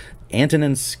liberal.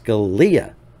 Antonin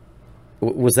Scalia,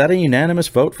 was that a unanimous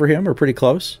vote for him or pretty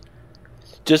close?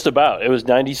 Just about. It was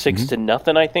 96 to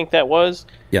nothing, I think that was.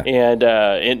 Yeah.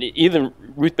 And even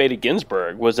Ruth Bader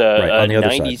Ginsburg was a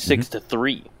 96 to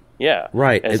 3. Yeah.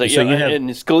 Right. And, and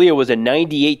Scalia was a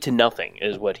 98 to nothing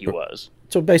is what he was.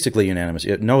 So basically unanimous.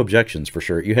 No objections for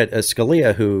sure. You had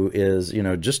Scalia, who is,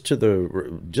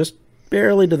 just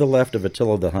barely to the left of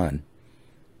Attila the Hun.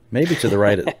 Maybe to the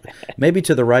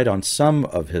right, on some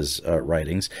of his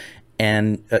writings,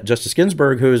 and Justice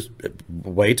Ginsburg, who's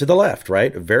way to the left,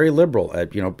 right, very liberal, a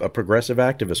progressive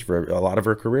activist for a lot of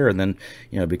her career, and then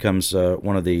becomes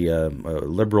one of the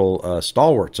liberal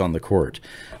stalwarts on the court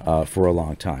for a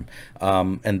long time,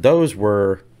 and those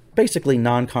were basically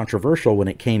non-controversial when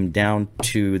it came down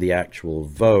to the actual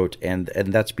vote, and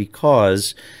that's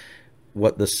because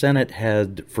what the Senate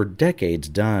had for decades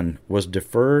done was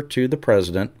defer to the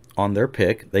president on their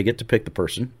pick. They get to pick the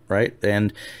person, right?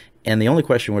 And the only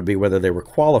question would be whether they were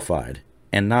qualified,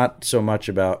 and not so much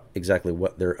about exactly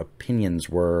what their opinions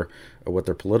were or what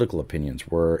their political opinions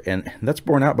were. And that's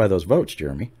borne out by those votes,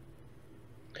 Jeremy.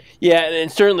 Yeah,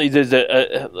 and certainly there's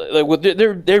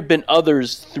there have been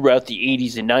others throughout the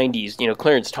 80s and 90s.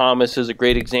 Clarence Thomas is a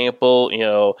great example.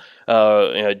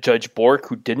 Judge Bork,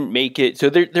 who didn't make it. So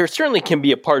there certainly can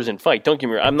be a partisan fight. Don't get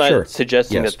me wrong. I'm not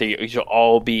suggesting that they should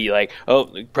all be like, oh,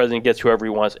 the president gets whoever he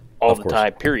wants all the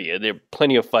time, period. There are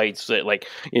plenty of fights that,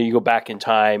 you go back in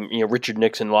time, Richard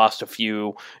Nixon lost a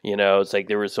few, it's like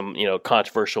there were some,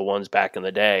 controversial ones back in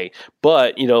the day.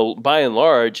 But, by and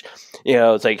large,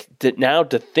 it's like now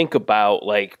to think about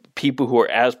people who are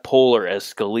as polar as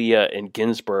Scalia and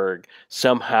Ginsburg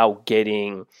somehow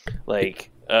getting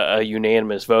a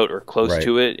unanimous vote or close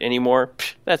to it anymore,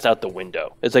 that's out the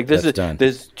window. It's like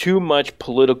there's too much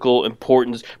political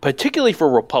importance, particularly for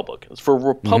Republicans. For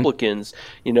Republicans,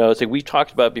 it's like we've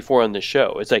talked about before on the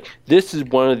show. It's like this is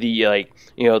one of the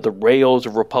the rails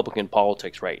of Republican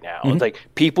politics right now. It's like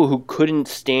people who couldn't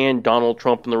stand Donald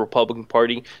Trump and the Republican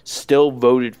Party still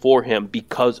voted for him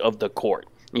because of the court.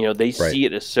 They see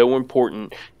it as so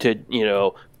important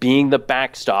to being the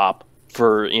backstop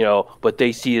for what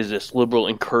they see as this liberal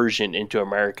incursion into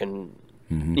American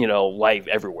life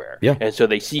everywhere. Yeah. And so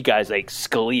they see guys like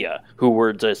Scalia who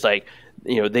were just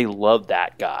they love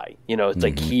that guy. It's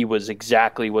like he was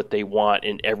exactly what they want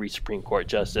in every Supreme Court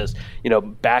justice.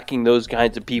 Backing those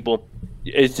kinds of people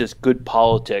is just good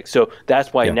politics. So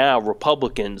that's why now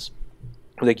Republicans,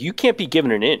 you can't be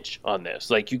given an inch on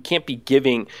this. You can't be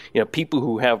giving, people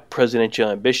who have presidential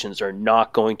ambitions are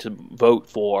not going to vote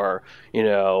for,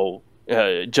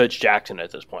 Judge Jackson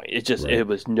at this point. It just it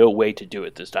was no way to do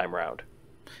it this time around.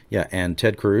 Yeah, and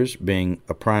Ted Cruz being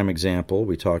a prime example.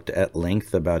 We talked at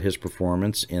length about his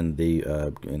performance in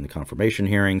the confirmation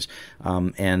hearings,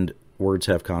 and words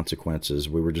have consequences.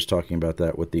 We were just talking about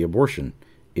that with the abortion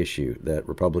issue, that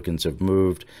Republicans have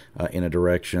moved in a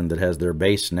direction that has their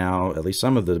base now, at least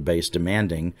some of the base,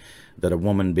 demanding that a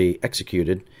woman be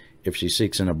executed if she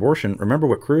seeks an abortion. Remember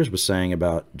what Cruz was saying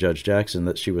about Judge Jackson,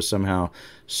 that she was somehow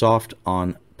soft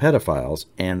on pedophiles,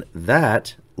 and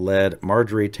that led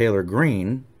Marjorie Taylor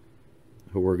Greene,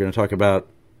 who we're going to talk about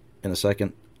in a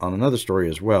second on another story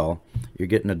as well. You're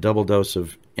getting a double dose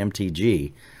of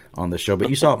MTG on the show,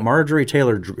 but you saw Marjorie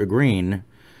Taylor Greene,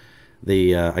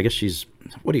 I guess she's,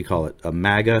 what do you call it? A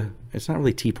MAGA? It's not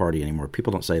really Tea Party anymore.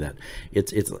 People don't say that.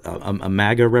 It's a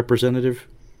MAGA representative.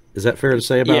 Is that fair to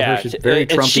say about her? She's very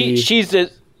Trumpy.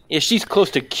 She's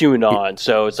close to QAnon,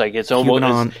 so it's like it's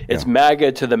almost it's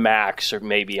MAGA to the max, or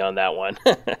maybe on that one.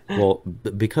 Well,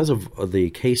 because of the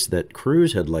case that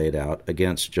Cruz had laid out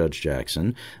against Judge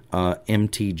Jackson,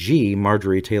 MTG,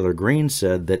 Marjorie Taylor Greene,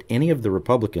 said that any of the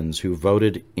Republicans who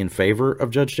voted in favor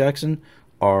of Judge Jackson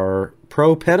are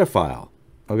pro-pedophile.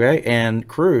 Okay, and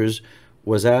Cruz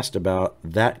was asked about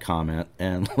that comment,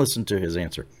 and listen to his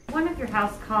answer. One of your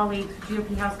House colleagues,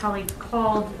 GOP House colleagues,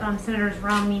 called Senators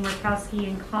Romney, Murkowski,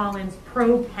 and Collins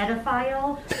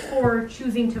pro-pedophile for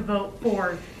choosing to vote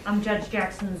for Judge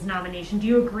Jackson's nomination. Do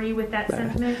you agree with that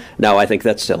sentiment? No, I think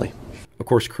that's silly. Of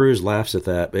course, Cruz laughs at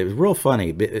that. It was real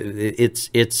funny.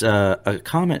 It's a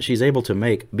comment she's able to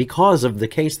make because of the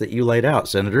case that you laid out,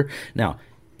 Senator. Now,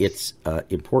 it's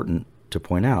important to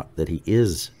point out that he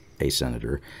is a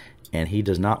senator, and he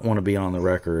does not want to be on the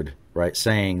record, right,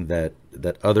 saying that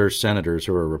other senators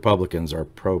who are Republicans are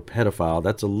pro-pedophile.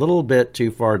 That's a little bit too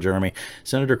far, Jeremy.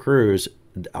 Senator Cruz,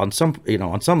 on some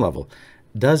level,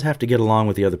 does have to get along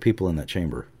with the other people in that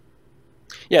chamber.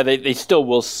 Yeah, they still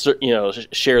will,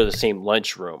 share the same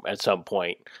lunchroom at some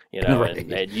point, Right.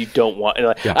 and you don't want.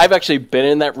 I've actually been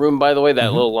in that room, by the way,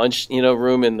 that little lunch,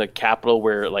 room in the Capitol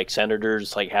where like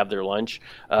senators like have their lunch,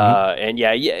 and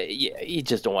you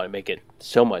just don't want to make it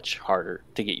so much harder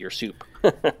to get your soup.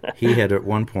 He had at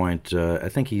one point, I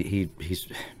think he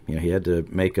had to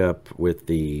make up with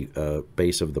the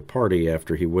base of the party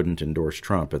after he wouldn't endorse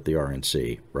Trump at the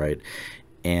RNC, right?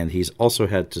 And he's also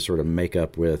had to sort of make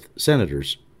up with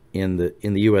senators in the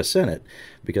U.S. Senate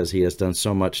because he has done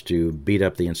so much to beat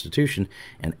up the institution.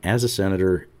 And as a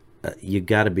senator, you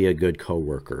got to be a good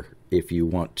coworker if you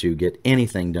want to get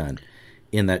anything done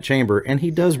in that chamber. And he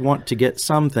does want to get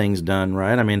some things done,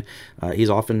 right? I mean,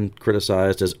 he's often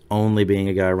criticized as only being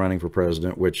a guy running for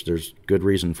president, which there's good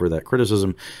reason for that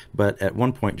criticism. But at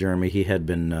one point, Jeremy, he had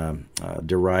been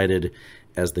derided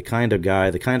as the kind of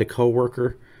guy, the kind of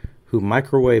coworker who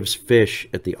microwaves fish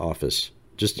at the office.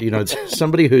 Just,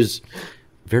 somebody who's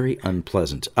very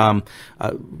unpleasant.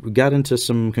 We got into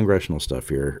some congressional stuff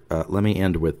here. Let me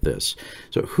end with this.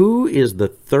 So who is the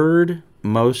third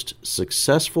most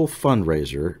successful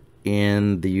fundraiser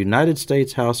in the United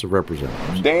States House of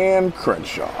Representatives? Dan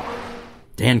Crenshaw.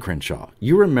 Dan Crenshaw.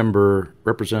 You remember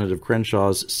Representative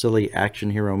Crenshaw's silly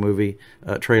action hero movie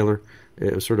trailer?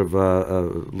 It was sort of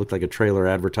looked like a trailer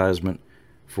advertisement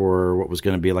for what was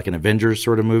going to be like an Avengers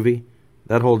sort of movie,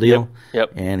 that whole deal.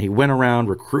 Yep. And he went around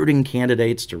recruiting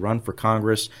candidates to run for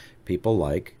Congress, people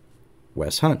like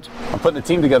Wes Hunt. I'm putting a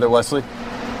team together, Wesley.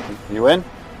 You in?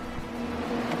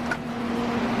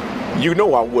 You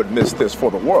know I wouldn't miss this for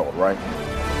the world, right?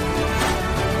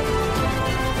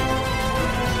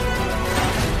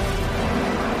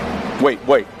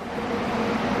 Wait.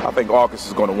 I think August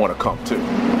is going to want to come, too.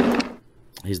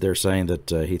 He's there saying that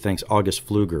he thinks August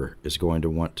Pfluger is going to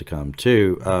want to come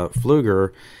too.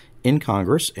 Pfluger in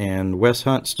Congress, and Wes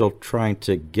Hunt still trying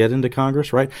to get into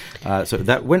Congress, right? So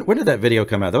that when did that video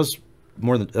come out? That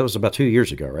was about 2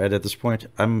 years ago, right? At this point,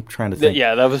 I'm trying to think.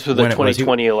 Yeah, that was for the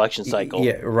 2020 election cycle.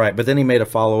 Yeah, right. But then he made a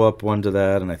follow-up one to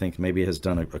that, and I think maybe has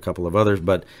done a couple of others.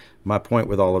 But my point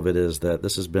with all of it is that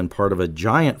this has been part of a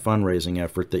giant fundraising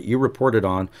effort that you reported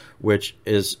on, which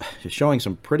is showing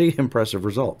some pretty impressive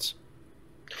results.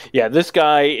 Yeah, this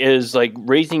guy is like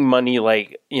raising money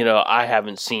like, I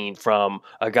haven't seen from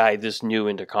a guy this new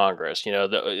into Congress.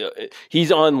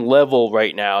 He's on level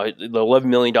right now. The $11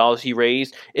 million he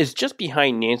raised is just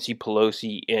behind Nancy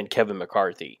Pelosi and Kevin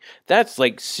McCarthy. That's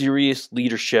like serious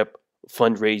leadership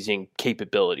fundraising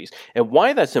capabilities. And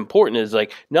why that's important is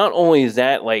like, not only is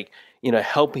that like,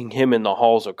 helping him in the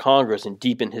halls of Congress and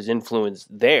deepen his influence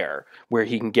there, where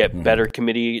he can get better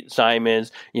committee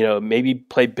assignments, maybe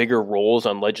play bigger roles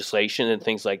on legislation and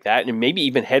things like that, and maybe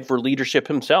even head for leadership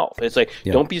himself. It's like,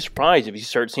 don't be surprised if you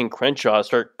start seeing Crenshaw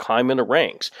start climbing the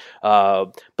ranks.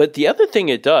 But the other thing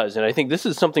it does, and I think this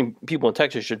is something people in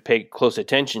Texas should pay close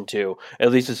attention to,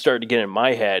 at least it's starting to get in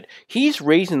my head, he's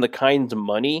raising the kinds of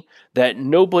money that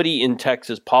nobody in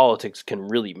Texas politics can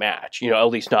really match, at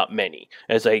least not many.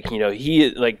 It's like,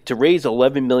 he like to raise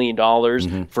 $11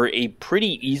 million for a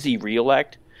pretty easy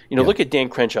reelect. Look at Dan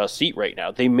Crenshaw's seat right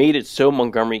now. They made it so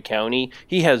Montgomery County,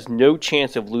 he has no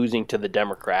chance of losing to the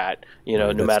Democrat,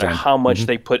 no matter how much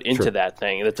they put into that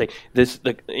thing. It's like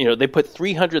they put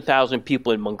 300,000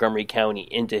 people in Montgomery County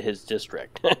into his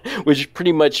district, which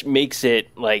pretty much makes it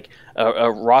like a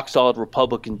rock solid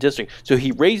Republican district. So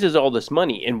he raises all this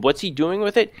money, and what's he doing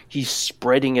with it? He's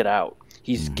spreading it out.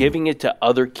 He's giving it to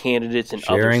other candidates in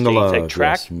sharing other states.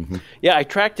 The love, yes. I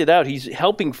tracked it out. He's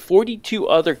helping 42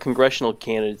 other congressional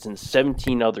candidates in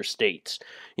 17 other states.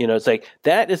 It's like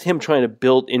that is him trying to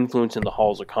build influence in the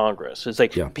halls of Congress. It's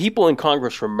like people in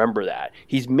Congress remember that.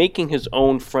 He's making his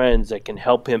own friends that can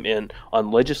help him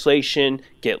on legislation,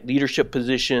 get leadership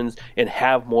positions, and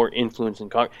have more influence in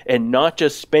Congress, and not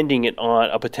just spending it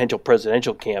on a potential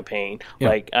presidential campaign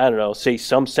like, I don't know, say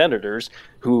some senators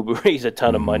who raise a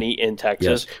ton of money in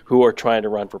Texas who are trying to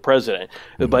run for president.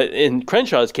 But in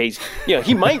Crenshaw's case,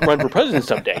 he might run for president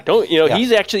someday.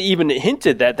 He's actually even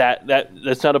hinted that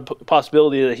that's not a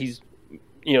possibility that he's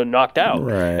knocked out.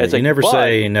 Right. It's like, you never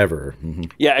say never.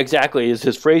 Yeah, exactly, is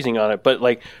his phrasing on it. But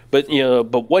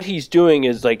what he's doing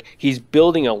is like he's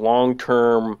building a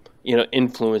long-term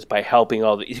influence by helping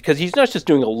all these, because he's not just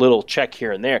doing a little check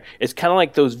here and there. It's kind of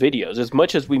like those videos. As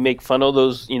much as we make fun of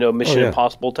those, Mission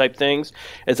Impossible type things,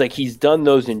 it's like he's done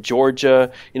those in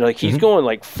Georgia. He's going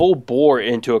like full bore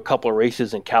into a couple of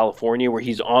races in California where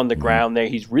he's on the ground there.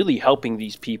 He's really helping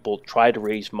these people try to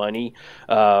raise money.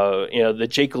 The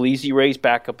Jake Ellizzi race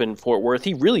back up in Fort Worth,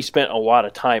 he really spent a lot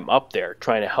of time up there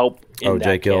trying to help.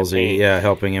 Jake Ellizzi,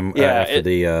 helping him after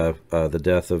the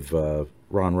death of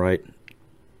Ron Wright.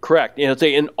 Correct.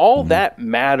 And all that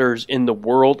matters in the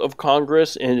world of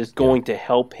Congress, and is going to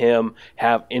help him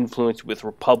have influence with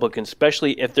Republicans,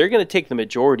 especially if they're going to take the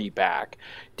majority back.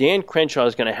 Dan Crenshaw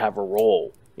is going to have a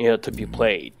role, to be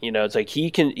played. It's like he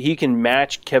can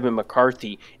match Kevin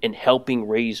McCarthy in helping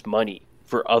raise money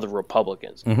for other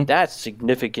Republicans. That's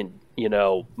significant,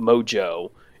 mojo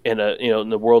in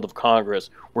the world of Congress,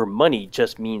 where money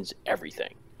just means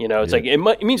everything. It's like it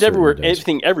means everywhere,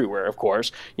 everything everywhere, of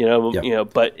course.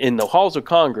 But in the halls of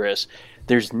Congress,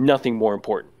 there's nothing more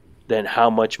important than how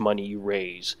much money you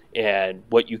raise and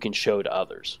what you can show to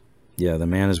others. Yeah, the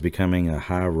man is becoming a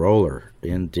high roller,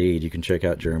 indeed. You can check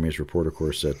out Jeremy's report, of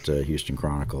course, at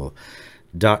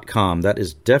HoustonChronicle.com. That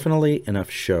is definitely enough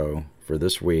show for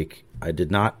this week. I did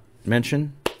not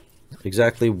mention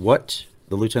exactly what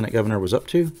the Lieutenant Governor was up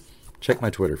to. Check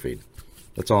my Twitter feed.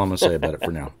 That's all I'm going to say about it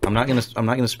for now. I'm not going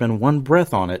to spend one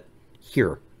breath on it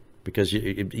here, because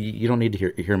you don't need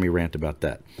to hear me rant about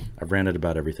that. I've ranted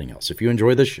about everything else. If you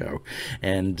enjoy this show,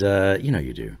 and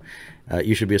you do,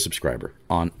 you should be a subscriber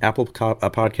on Apple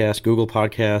Podcasts, Google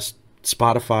Podcasts,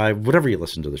 Spotify, whatever you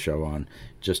listen to the show on.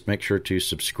 Just make sure to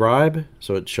subscribe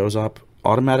so it shows up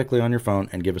automatically on your phone,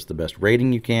 and give us the best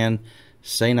rating you can.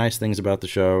 Say nice things about the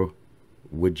show.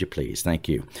 Would you please? Thank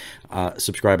you.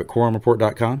 Subscribe at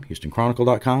quorumreport.com,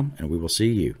 HoustonChronicle.com, and we will see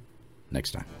you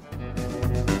next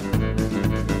time.